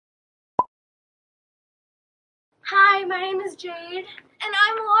Hi, my name is Jade. And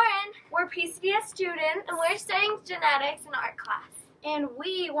I'm Lauren. We're PCDS students. And we're studying genetics in art class. And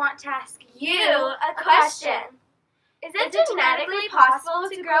we want to ask You a question. Is it genetically possible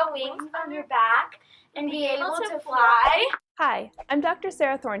to grow wings on your back and be able to fly? Hi, I'm Dr.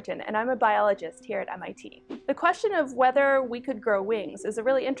 Sera Thornton, and I'm a biologist here at MIT. The question of whether we could grow wings is a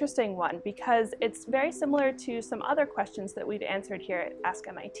really interesting one because it's very similar to some other questions that we've answered here at Ask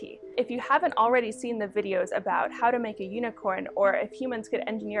MIT. If you haven't already seen the videos about how to make a unicorn or if humans could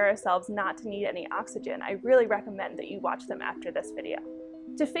engineer ourselves not to need any oxygen, I really recommend that you watch them after this video.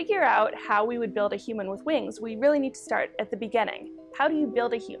 To figure out how we would build a human with wings, we really need to start at the beginning. How do you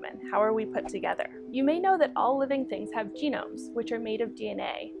build a human? How are we put together? You may know that all living things have genomes, which are made of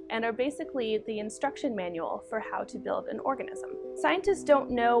DNA, and are basically the instruction manual for how to build an organism. Scientists don't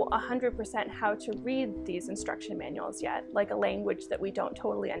know 100% how to read these instruction manuals yet, like a language that we don't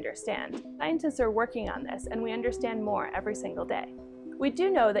totally understand. Scientists are working on this, and we understand more every single day. We do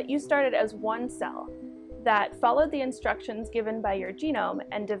know that you started as one cell that followed the instructions given by your genome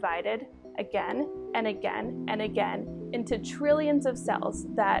and divided again and again and again into trillions of cells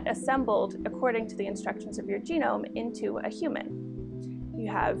that assembled according to the instructions of your genome into a human. You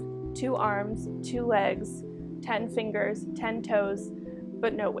have 2 arms, 2 legs, 10 fingers, 10 toes,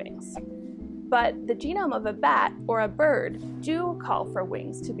 but no wings. But the genome of a bat or a bird do call for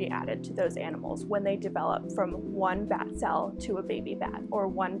wings to be added to those animals when they develop from one bat cell to a baby bat or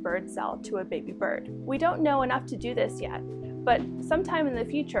one bird cell to a baby bird. We don't know enough to do this yet, but sometime in the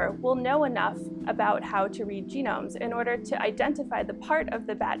future we'll know enough about how to read genomes in order to identify the part of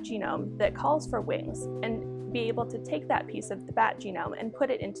the bat genome that calls for wings and be able to take that piece of the bat genome and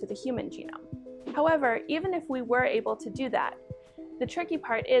put it into the human genome. However, even if we were able to do that, the tricky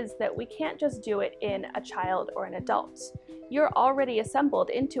part is that we can't just do it in a child or an adult. You're already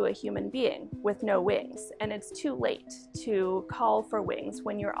assembled into a human being with no wings, and it's too late to call for wings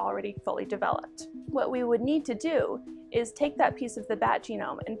when you're already fully developed. What we would need to do is take that piece of the bat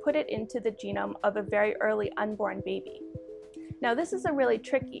genome and put it into the genome of a very early unborn baby. Now, this is a really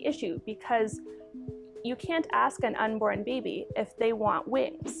tricky issue because you can't ask an unborn baby if they want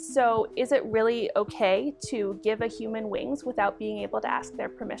wings. So is it really okay to give a human wings without being able to ask their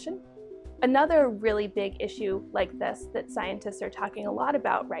permission? Another really big issue like this that scientists are talking a lot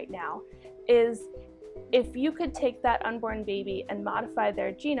about right now is if you could take that unborn baby and modify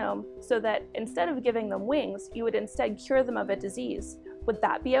their genome so that instead of giving them wings, you would instead cure them of a disease. Would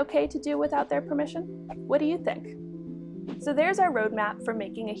that be okay to do without their permission? What do you think? So there's our roadmap for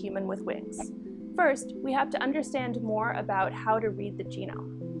making a human with wings. First, we have to understand more about how to read the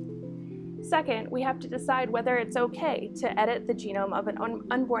genome. Second, we have to decide whether it's okay to edit the genome of an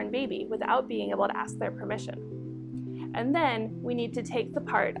unborn baby without being able to ask their permission. And then we need to take the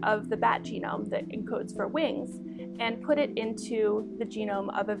part of the bat genome that encodes for wings and put it into the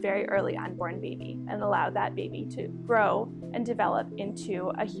genome of a very early unborn baby and allow that baby to grow and develop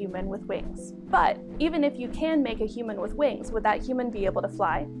into a human with wings. But even if you can make a human with wings, would that human be able to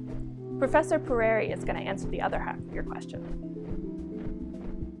fly? Professor Pereri is going to answer the other half of your question.